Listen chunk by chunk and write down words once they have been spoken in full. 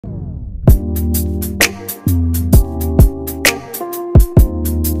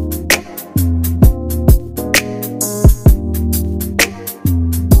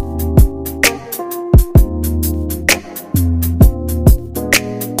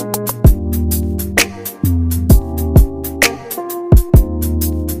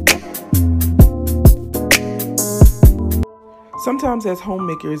Sometimes as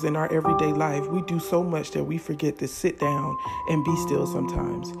homemakers in our everyday life, we do so much that we forget to sit down and be still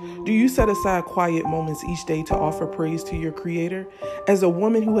sometimes. Do you set aside quiet moments each day to offer praise to your Creator? As a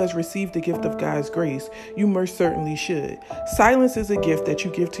woman who has received the gift of God's grace, you most certainly should. Silence is a gift that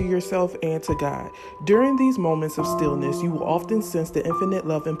you give to yourself and to God. During these moments of stillness, you will often sense the infinite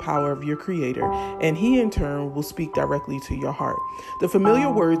love and power of your Creator, and He in turn will speak directly to your heart. The familiar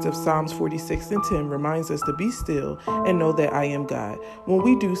words of Psalms 46:10 reminds us to be still and know that I am God. When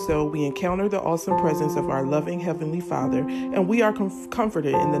we do so, we encounter the awesome presence of our loving Heavenly Father, and we are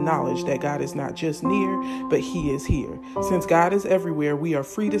comforted in the knowledge that God is not just near, but He is here. Since God is everywhere, we are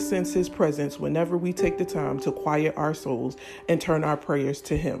free to sense His presence whenever we take the time to quiet our souls and turn our prayers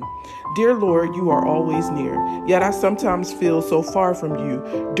to Him. Dear Lord, you are always near, yet I sometimes feel so far from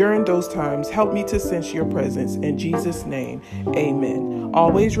you. During those times, help me to sense your presence. In Jesus' name, amen.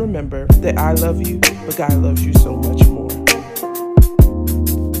 Always remember that I love you, but God loves you so much more.